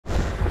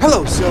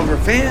Hello silver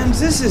fans,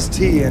 this is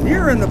T and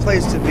you're in the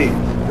place to be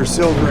for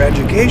silver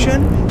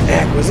education,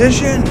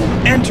 acquisition,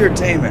 and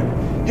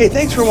entertainment. Hey,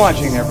 thanks for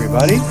watching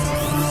everybody.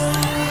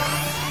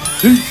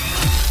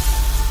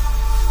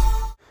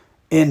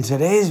 In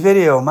today's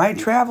video, my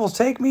travels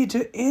take me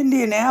to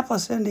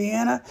Indianapolis,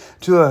 Indiana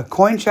to a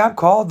coin shop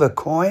called The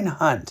Coin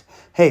Hunt.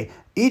 Hey,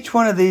 each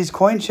one of these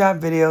coin shop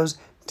videos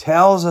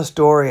tells a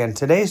story, and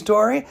today's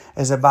story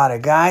is about a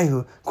guy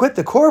who quit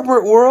the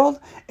corporate world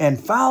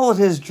and followed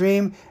his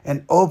dream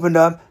and opened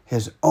up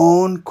his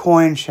own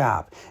coin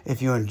shop.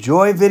 If you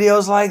enjoy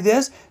videos like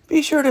this,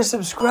 be sure to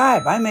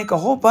subscribe. I make a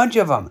whole bunch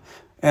of them.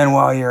 And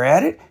while you're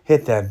at it,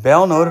 hit that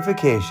bell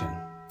notification.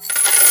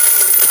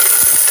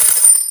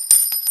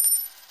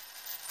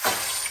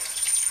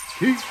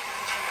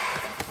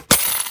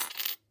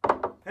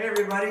 Hey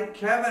everybody,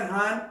 Kevin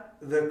Hunt.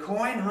 The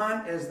Coin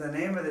Hunt is the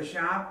name of the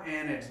shop,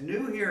 and it's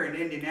new here in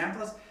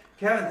Indianapolis.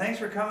 Kevin, thanks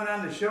for coming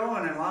on the show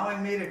and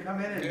allowing me to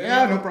come in.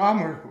 And no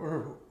problem.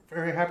 We're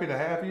very happy to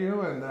have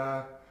you, and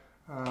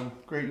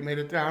great you made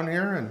it down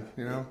here, and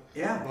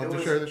love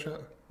to share the show.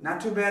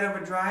 Not too bad of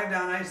a drive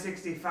down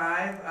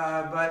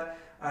I-65, but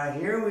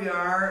here we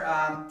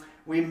are.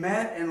 We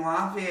met in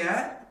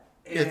Lafayette,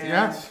 and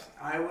yes.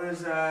 I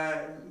was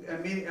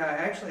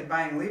actually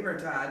buying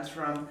libertads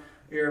from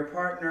your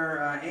partner,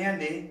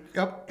 Andy.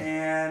 Yep.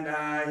 And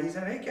he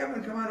said, hey,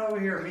 Kevin, come on over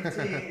here, meet T.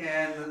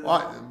 And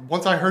well,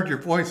 once I heard your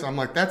voice, I'm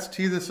like, that's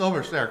T the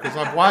Silver Star, because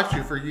I've watched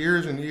you for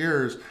years and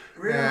years.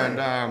 Really?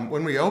 And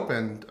when we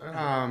opened,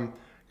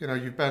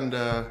 you've been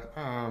to,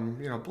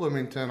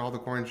 Bloomington, all the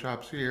coin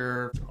shops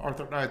here.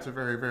 Arthur Knight's a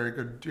very, very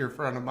good dear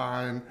friend of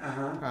mine.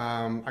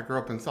 I grew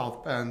up in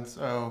South Bend,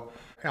 so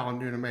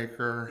Alan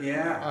Nunemaker.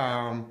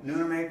 Yeah.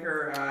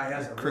 Nunemaker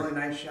has a really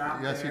nice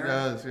shop. Yes, there. he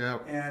does. Yeah.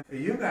 And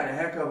you've got a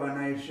heck of a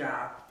nice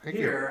shop. Thank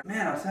here. you.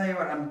 Man, I'll tell you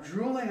what, I'm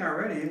drooling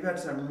already. You've got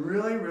some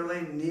really,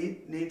 really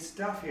neat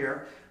stuff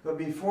here. But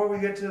before we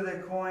get to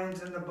the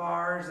coins and the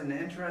bars and the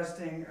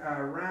interesting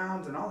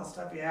rounds and all the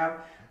stuff you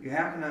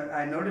happen to,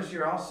 I noticed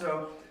you're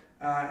also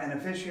an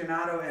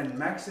aficionado in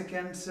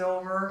Mexican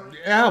silver.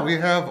 Yeah, we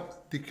have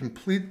the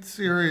complete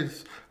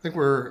series. I think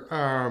we're,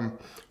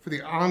 for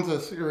the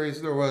Onza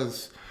series, there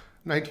was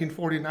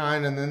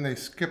 1949, and then they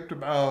skipped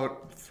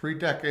about 3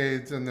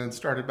 decades and then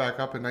started back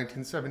up in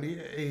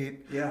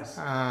 1978. Yes.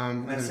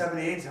 And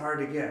 78 is hard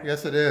to get.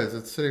 Yes, it is.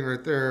 It's sitting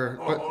right there,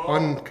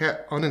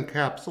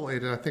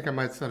 unencapsulated. I think I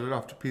might send it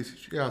off to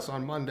PCGS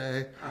on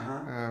Monday.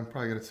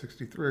 Probably get a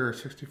 63 or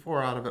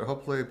 64 out of it,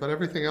 hopefully. But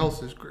everything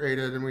else is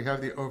graded, and we have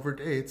the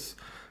overdates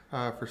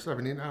for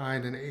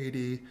 79 and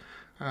 80,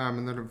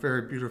 and then a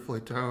very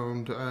beautifully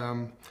toned.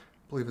 I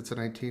believe it's a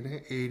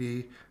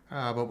 1980.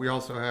 But we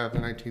also have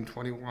the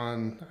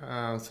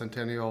 1921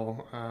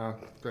 Centennial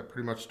that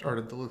pretty much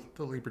started the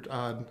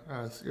Libertad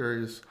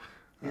series.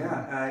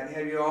 Yeah.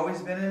 Have you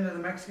always been into the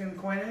Mexican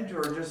coinage,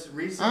 or just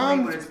recently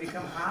when it's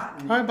become hot?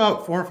 Probably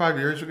about 4 or 5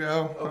 years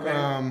ago.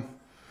 Okay.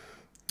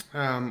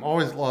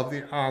 Always loved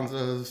the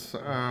Onzas.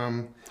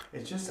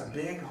 It's just a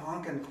big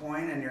honking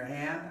coin in your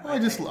hand. I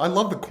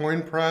love the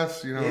coin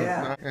press,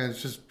 Yeah. and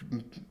it's just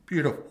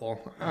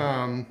beautiful.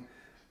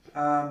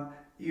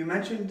 You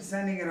mentioned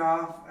sending it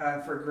off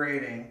for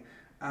grading.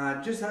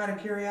 Just out of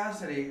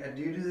curiosity,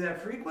 do you do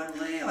that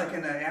frequently? Like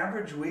in an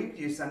average week,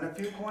 do you send a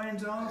few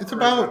coins off? It's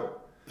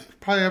about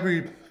probably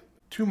every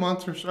 2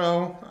 months or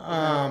so.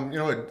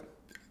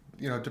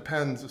 It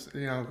depends.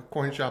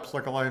 Coin shops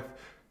like a life,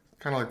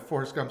 kind of like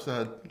Forrest Gump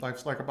said,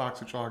 life's like a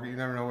box of chocolate. You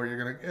never know what you're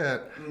gonna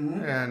get.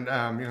 And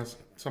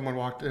someone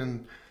walked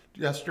in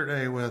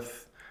yesterday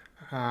with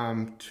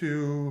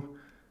 2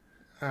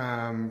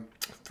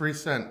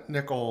 3-cent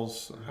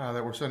nickels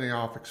that we're sending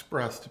off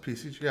express to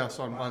PCGS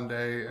on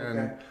Monday,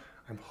 and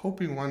I'm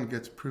hoping one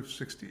gets proof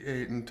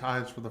 68 and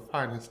ties for the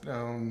finest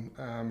known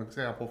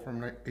example from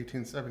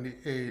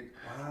 1878.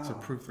 Wow. It's a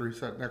proof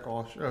 3-cent nickel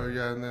I'll show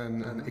you, and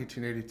then an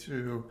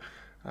 1882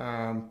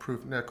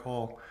 proof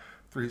nickel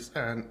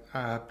 3-cent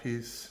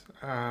piece.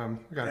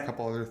 We got a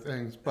couple other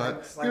things, but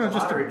it's like a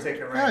lottery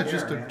ticket right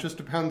there, it just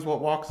depends what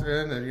walks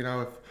in, and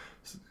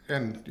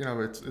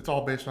it's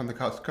all based on the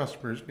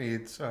customer's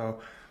needs.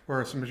 So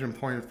we're a submission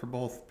point for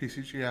both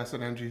PCGS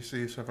and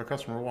NGC. So if a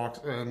customer walks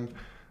in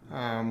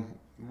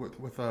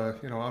with a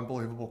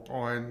unbelievable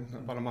coin,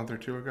 about a month or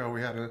 2 ago,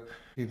 we had a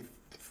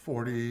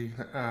 40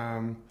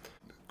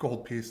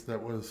 gold piece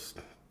that was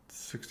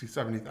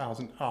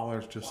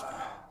 $60,000-$70,000 just.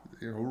 Wow.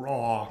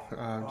 Raw,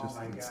 just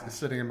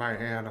sitting in my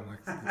hand. I'm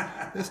like,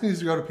 this needs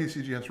to go to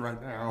PCGS right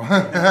now.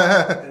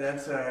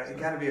 That's it.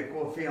 Got to be a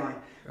cool feeling.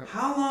 Yep.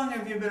 How long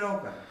have you been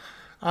open?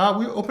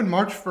 We opened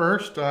March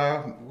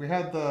 1st. We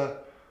had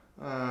the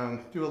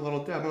do a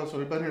little demo, so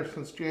we've been here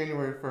since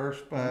January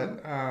 1st.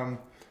 But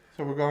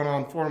so we're going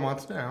on 4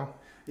 months now.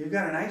 You've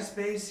got a nice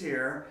space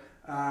here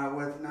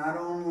with not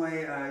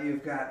only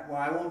you've got.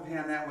 Well, I won't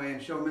pan that way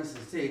and show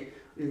Mrs. T.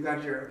 You've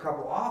got a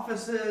couple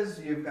offices,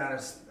 you've got a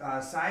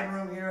side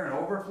room here, an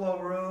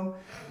overflow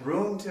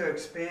room to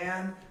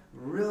expand,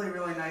 really,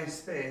 really nice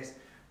space.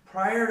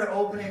 prior to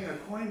opening a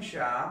coin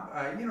shop,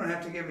 you don't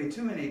have to give me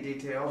too many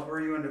details.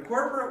 Were you in the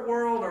corporate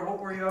world, or what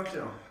were you up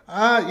to?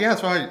 Yeah,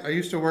 so I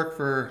used to work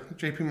for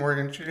J.P.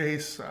 Morgan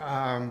Chase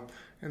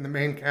in the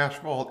main cash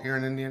vault here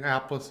in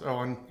Indianapolis. So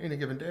on any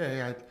given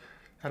day, I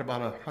had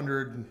about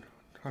 $150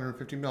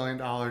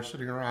 million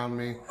sitting around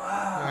me.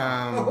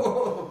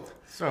 Wow.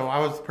 So I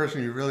was the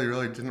person you really,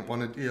 really didn't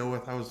want to deal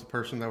with. I was the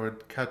person that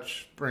would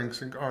catch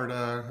Brinks and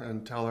Garda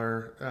and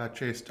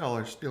Chase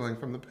Teller stealing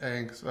from the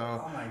bank. So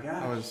Oh my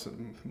gosh. I was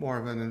more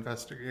of an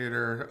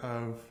investigator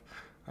of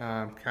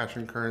cash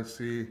and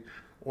currency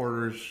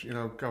orders,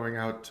 going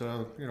out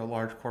to,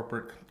 large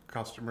corporate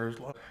customers,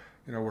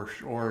 we're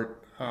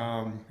short,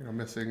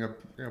 missing a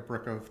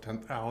brick of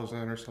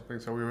 10,000 or something.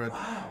 So we would,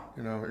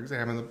 Wow.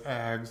 Examine the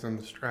bags and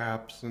the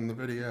straps and the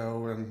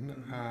video and,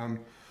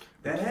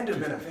 That had to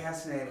have been a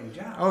fascinating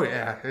job. oh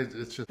yeah,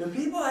 it's just. Do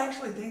people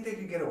actually think they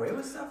could get away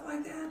with stuff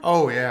like that?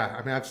 Oh yeah,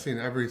 I mean I've seen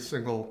every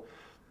single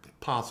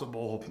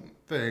possible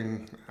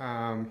thing.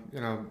 There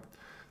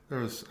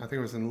was, I think it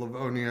was in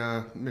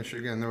Livonia,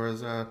 Michigan. There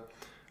was a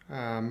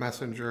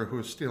messenger who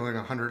was stealing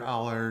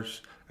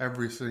 $100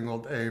 every single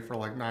day for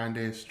like 9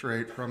 days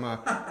straight from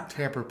a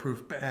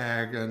tamper-proof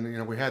bag,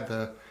 and we had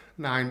the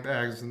 9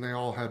 bags and they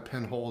all had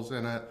pinholes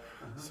in it.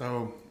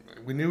 So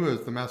we knew it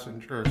was the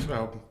messenger.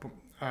 So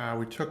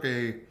we took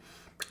their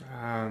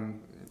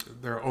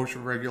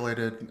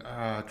OSHA-regulated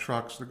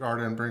trucks, the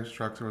Garda and Brinks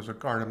trucks. There was a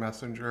Garda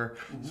messenger.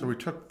 So we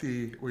took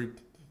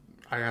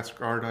I asked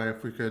Garda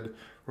if we could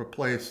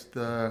replace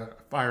the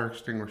fire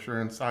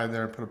extinguisher inside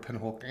there and put a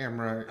pinhole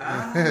camera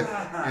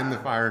in the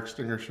fire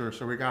extinguisher.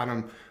 So we got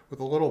him with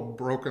a little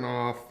broken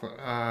off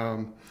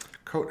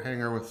coat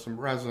hanger with some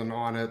resin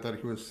on it that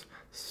he was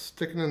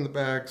sticking in the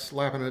bag,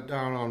 slapping it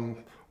down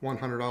on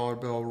 $100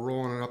 bill,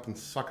 rolling it up and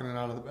sucking it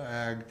out of the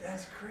bag.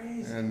 That's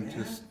crazy, and man.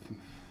 just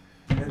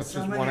That that's just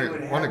somebody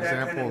would have one that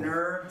example. kind of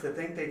nerve to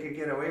think they could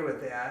get away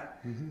with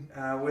that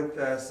with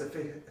the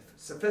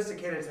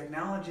sophisticated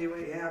technology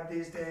we have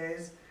these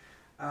days.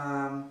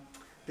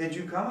 Did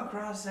you come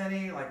across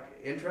any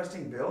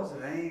interesting bills?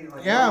 Did any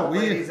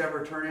ladies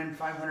ever turn in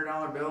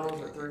 $500 bills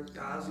or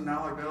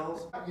 $3,000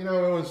 bills? It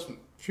was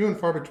few and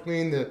far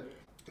between. The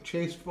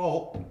Chase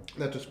vault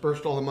that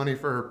dispersed all the money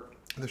for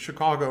the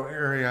Chicago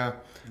area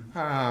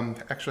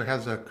actually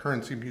has a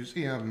currency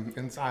museum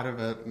inside of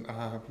it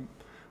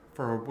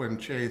for when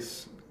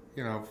Chase,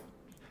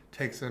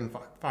 takes in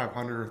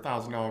 $500 or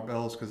 $1,000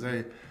 bills, because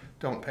they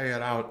don't pay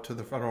it out to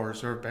the Federal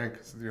Reserve Bank.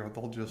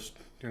 They'll just,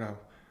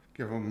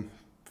 give them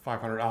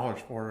 $500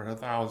 for it,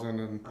 $1,000,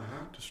 and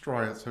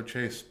destroy it. So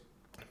Chase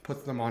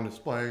puts them on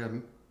display,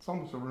 and it's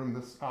almost a room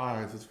this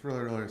size. It's really,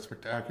 really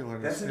spectacular.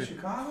 That's in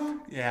Chicago?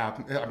 Yeah,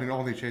 I mean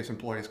only Chase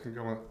employees can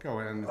go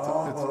in.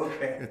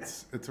 Okay.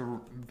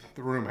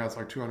 The room has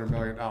like $200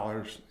 million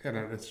in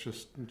it. It's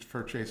just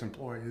for Chase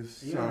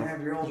employees. You don't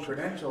have your old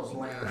credentials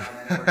laying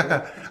around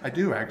anywhere. I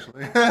do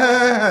actually.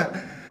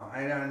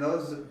 I know, and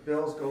those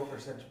bills go for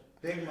such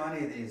big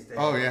money these days.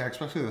 Oh yeah,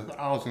 especially the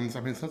thousands. I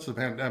mean, since the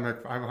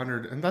pandemic,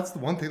 500, and that's the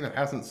one thing that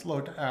hasn't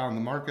slowed down.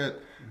 The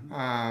market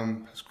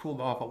has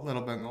cooled off a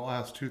little bit in the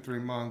last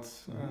 2-3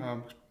 months,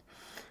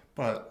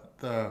 but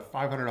the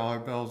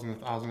 $500 bills and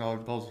the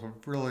 $1,000 bills have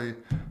really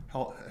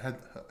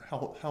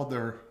held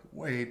their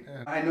weight.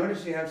 And I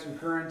noticed you have some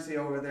currency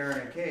over there in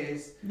a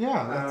case.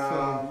 yeah,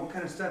 that's, what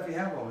kind of stuff you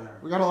have over there?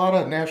 we got a lot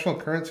of national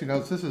currency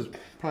notes. This is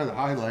probably the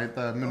highlight.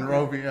 The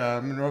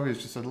Monrovia. Monrovia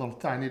is just a little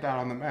tiny dot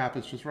on the map.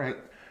 It's just right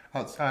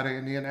outside of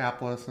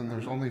Indianapolis, and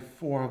there's only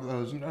 4 of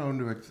those known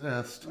to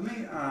exist. Let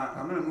me,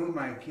 I'm going to move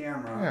my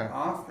camera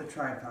off the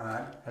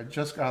tripod. I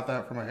just got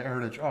that from a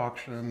heritage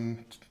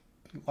auction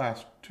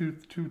last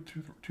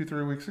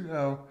 2-3 weeks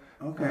ago.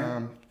 Okay.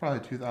 It's probably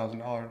a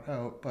 $2,000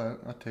 note, but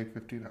I'd take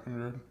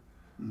 $1,500.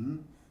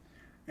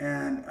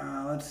 And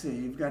let's see,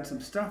 you've got some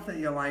stuff that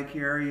you like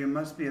here. You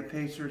must be a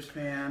Pacers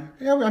fan.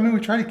 Yeah, I mean, we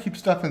try to keep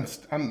stuff in.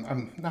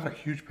 I'm not a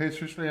huge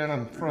Pacers fan.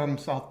 I'm from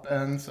South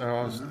Bend, so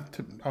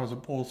I was a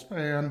Bulls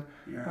fan.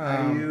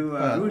 Are you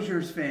a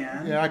Hoosiers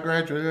fan? Yeah, I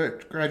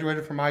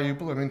graduated from IU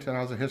Bloomington.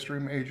 I was a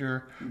history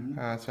major,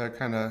 so it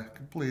kind of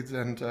bleeds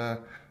into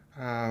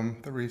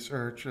the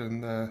research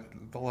and the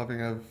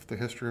loving of the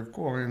history of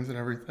coins and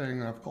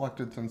everything. I've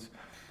collected since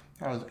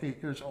I was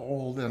 8 years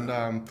old, and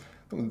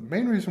the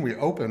main reason we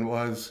opened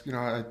was,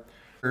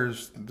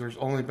 there's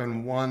only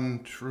been one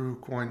true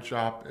coin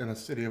shop in a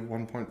city of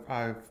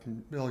 1.5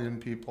 million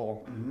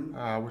people,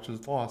 which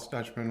is Lost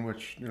Dutchman,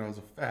 which is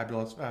a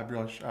fabulous,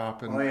 fabulous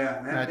shop. And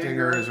Matt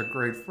Dinger is a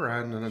great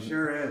friend, and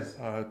sure is.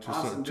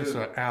 Just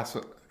an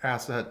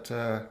asset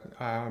to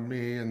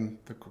me and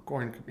the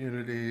coin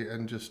community,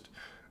 and just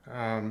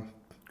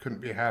couldn't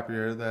be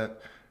happier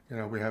that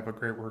we have a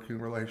great working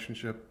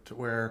relationship to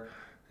where.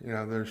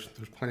 There's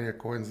plenty of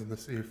coins in the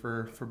sea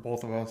for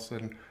both of us.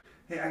 And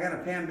hey, I got to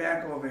pan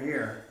back over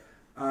here.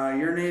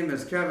 Your name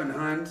is Kevin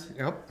Hunt.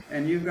 Yep.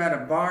 And you've got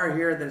a bar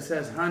here that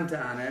says Hunt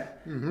on it.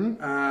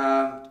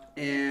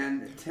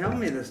 And tell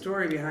me the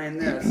story behind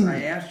this.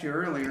 I asked you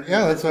earlier.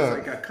 Yeah, this is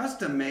like a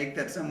custom make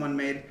that someone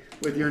made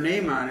with your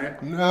name on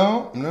it.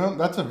 No,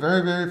 that's a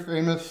very, very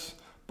famous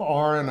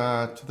bar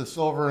and to the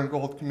silver and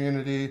gold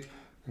community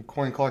and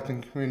coin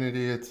collecting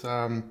community. It's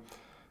a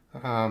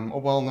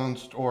well-known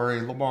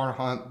story. Lamar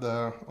Hunt,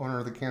 the owner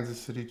of the Kansas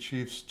City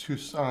Chiefs' two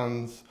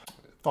sons,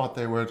 thought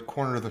they would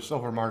corner the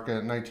silver market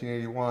in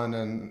 1981,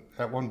 and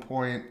at one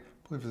point,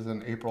 I believe it was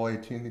in April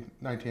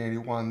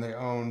 1981, they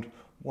owned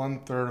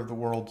 1/3 of the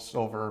world's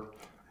silver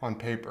on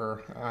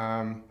paper.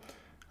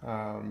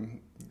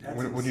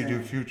 When you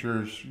do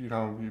futures, you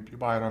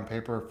buy it on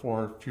paper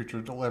for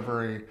future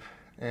delivery,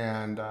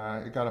 and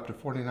it got up to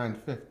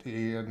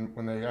 $49.50, and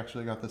when they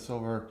actually got the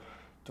silver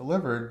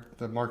delivered,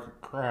 the market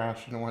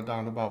crashed and it went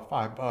down to about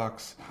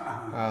 $5.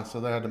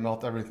 So they had to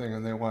melt everything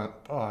and they went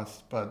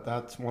bust. But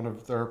that's one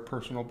of their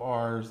personal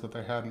bars that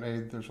they had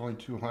made. There's only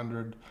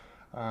 200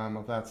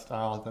 of that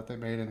style that they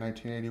made in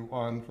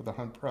 1981 for the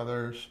Hunt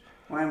brothers.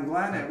 Well, I'm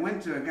glad it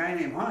went to a guy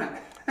named Hunt.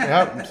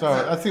 Yeah, so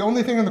that's the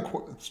only thing in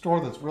the store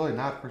that's really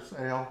not for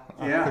sale.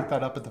 I picked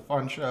that up at the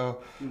Fun Show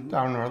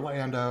down in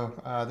Orlando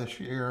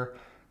this year.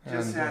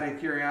 Just out of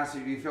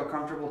curiosity, do you feel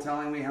comfortable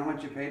telling me how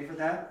much you paid for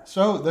that?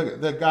 So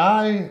the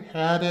guy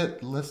had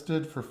it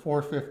listed for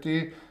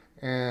 $450,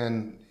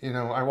 and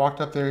I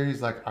walked up there.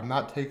 He's like, "I'm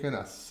not taking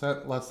a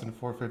cent less than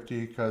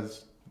 $450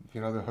 because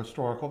the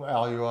historical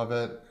value of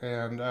it."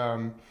 And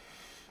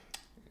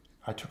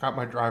I took out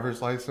my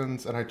driver's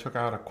license and I took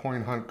out a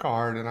Coin Hunt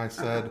card, and I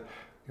said,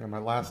 "My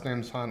last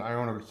name's Hunt. I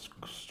own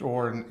a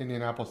store in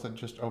Indianapolis that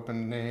just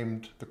opened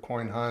named the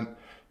Coin Hunt."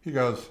 He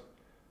goes,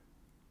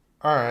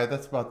 "All right,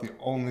 that's about the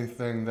only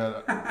thing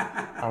that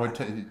I would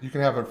take. You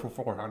can have it for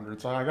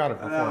 $400." So I got it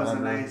for $400. That was a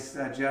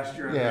nice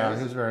gesture. Yeah,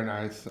 it was very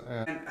nice.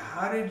 And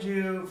how did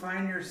you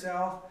find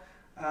yourself,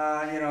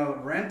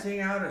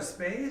 renting out a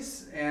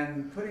space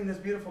and putting this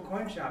beautiful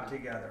coin shop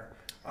together?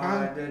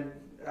 Did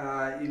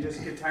you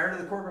just get tired of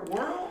the corporate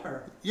world,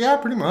 or? Yeah,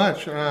 pretty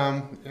much.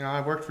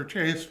 I worked for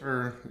Chase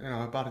for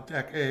about a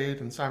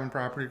decade, and Simon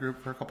Property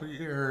Group for a couple of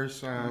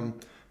years.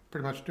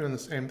 Pretty much doing the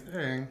same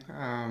thing.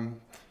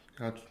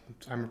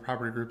 Simon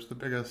Property Group's the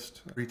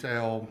biggest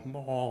retail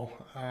mall.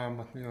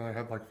 They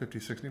have like 50,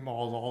 60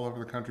 malls all over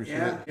the country. So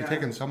they're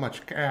taking so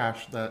much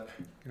cash that,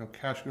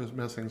 cash goes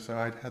missing. So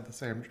I had the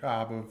same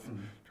job of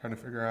trying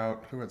to figure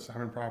out who at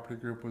Simon Property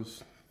Group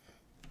was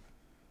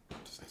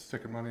just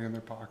sticking money in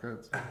their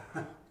pockets.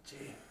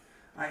 Gee,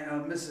 I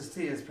know Mrs.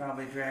 T has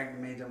probably dragged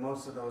me to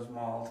most of those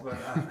malls, but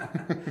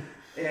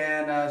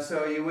and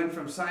so you went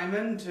from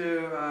Simon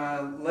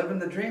to living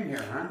the dream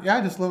here, huh? Yeah,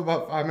 I just live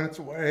about 5 minutes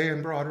away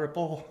in Broad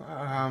Ripple.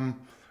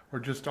 We're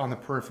just on the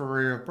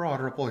periphery of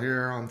Broad Ripple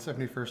here on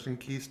 71st and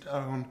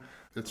Keystone.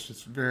 It's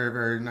just very,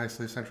 very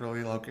nicely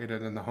centrally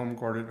located, and the home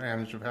court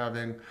advantage of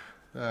having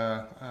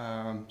the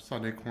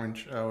Sunday Coin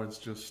Show is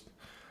just,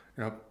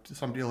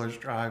 some dealers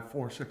drive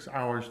 4-6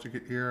 hours to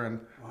get here, and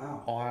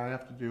all I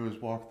have to do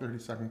is walk 30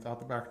 seconds out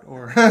the back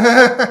door.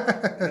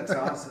 That's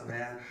awesome,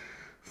 man.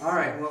 All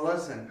right, well,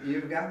 listen,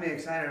 you've got me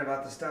excited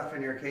about the stuff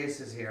in your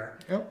cases here.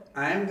 Yep.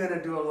 I'm going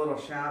to do a little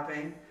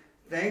shopping.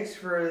 Thanks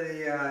for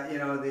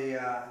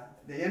the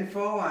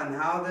info on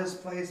how this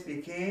place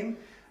became,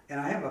 and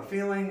I have a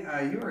feeling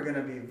you are going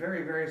to be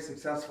very, very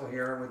successful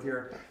here with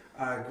your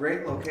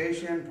great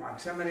location,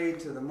 proximity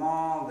to the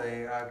mall,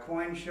 the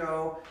coin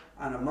show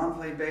on a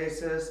monthly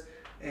basis,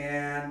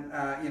 and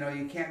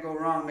you can't go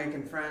wrong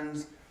making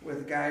friends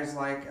with guys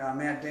like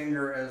Matt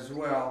Dinger as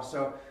well.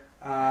 So,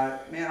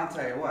 man, I'll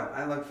tell you what,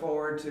 I look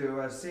forward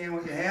to seeing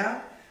what you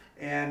have,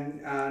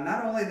 and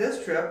not only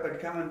this trip, but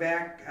coming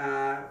back,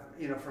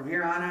 from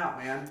here on out,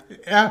 man.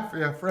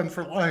 Yeah, friends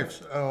for life.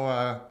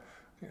 So,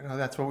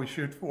 that's what we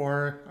shoot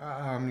for.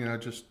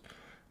 Just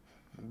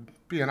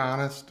being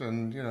honest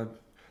and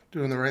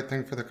doing the right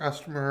thing for the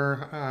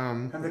customer.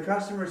 Have the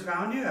customers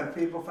found you? Have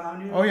people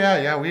found you? Oh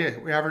yeah.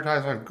 We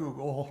advertise on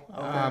Google.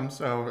 Okay.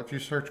 So if you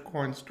search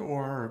coin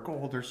store or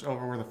gold or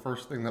silver, we're the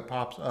first thing that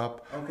pops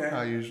up.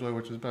 Okay. Usually,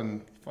 which has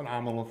been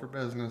phenomenal for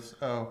business.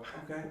 So,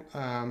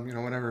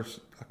 whenever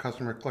a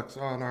customer clicks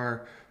on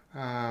our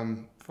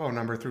phone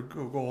number through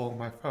Google,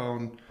 my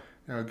phone,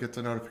 gets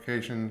a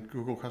notification,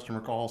 Google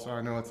customer call, so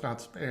I know it's not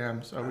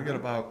spam. So we get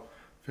about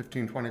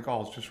 15, 20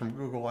 calls just from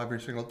Google every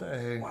single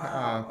day.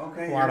 Wow.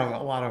 A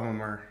lot of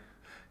them are,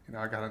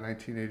 I got a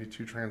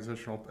 1982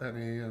 transitional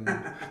penny and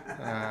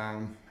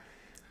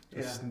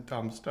just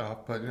dumb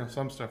stuff. But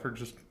some stuff are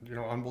just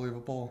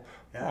unbelievable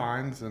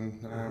finds,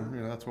 and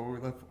that's what we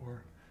live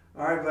for.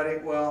 All right, buddy.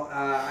 Well,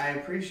 I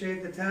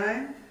appreciate the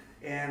time,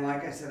 and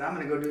like I said, I'm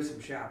going to go do some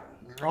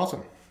shopping.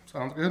 Awesome.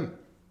 Sounds good.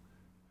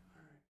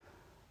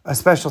 A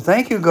special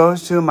thank you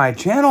goes to my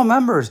channel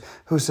members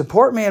who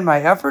support me in my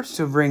efforts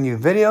to bring you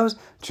videos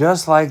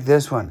just like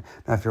this one.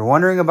 Now, if you're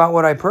wondering about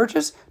what I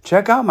purchased,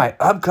 check out my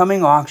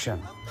upcoming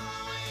auction.